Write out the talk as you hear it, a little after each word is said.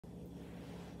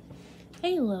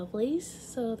Hey lovelies,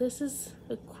 so this is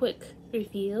a quick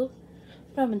review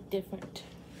from a different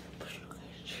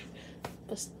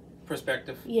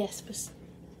perspective. Yes,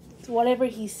 whatever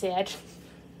he said.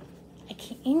 I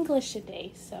can't English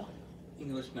today, so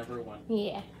English number one.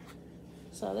 yeah.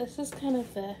 So this is kind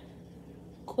of a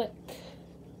quick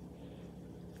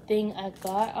thing I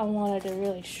got. I wanted to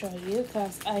really show you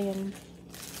because I am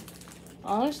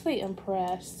honestly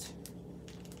impressed.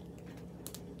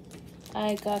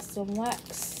 I got some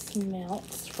wax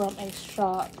melts from a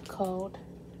shop called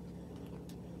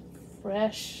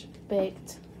Fresh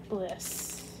Baked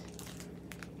Bliss.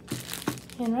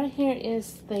 And right here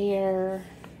is their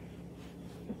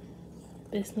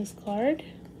business card.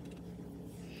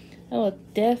 I will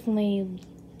definitely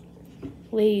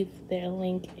leave their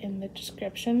link in the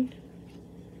description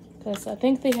because I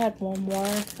think they had one more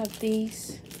of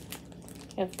these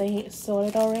if they sold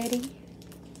it already.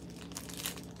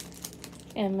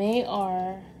 And they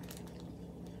are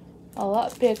a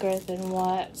lot bigger than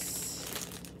what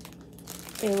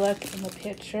they look in the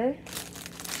picture.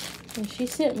 And she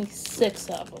sent me 6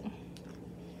 of them.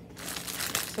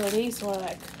 So these were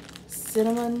like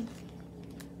cinnamon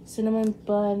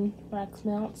bun wax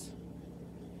melts.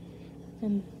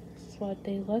 And this is what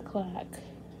they look like.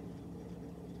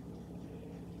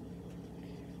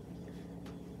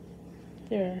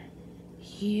 They're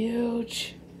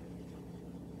huge.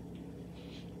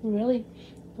 Really,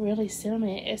 really cinnamon.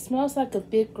 It smells like a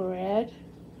Big Red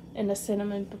and the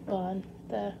cinnamon bun.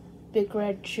 The Big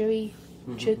Red chewy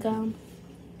chew gum.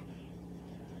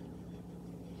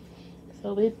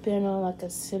 So we've been on like a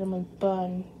cinnamon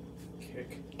bun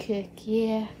kick,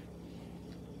 yeah.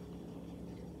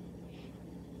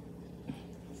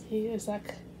 See, it's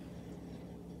like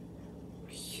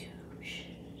huge.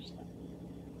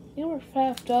 They were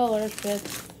 $5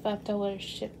 with $5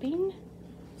 shipping.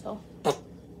 So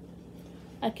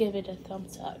I give it a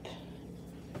thumbs up.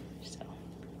 So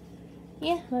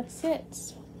yeah, that's it.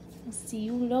 So I'll see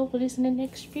you lovelies in the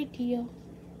next video.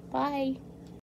 Bye.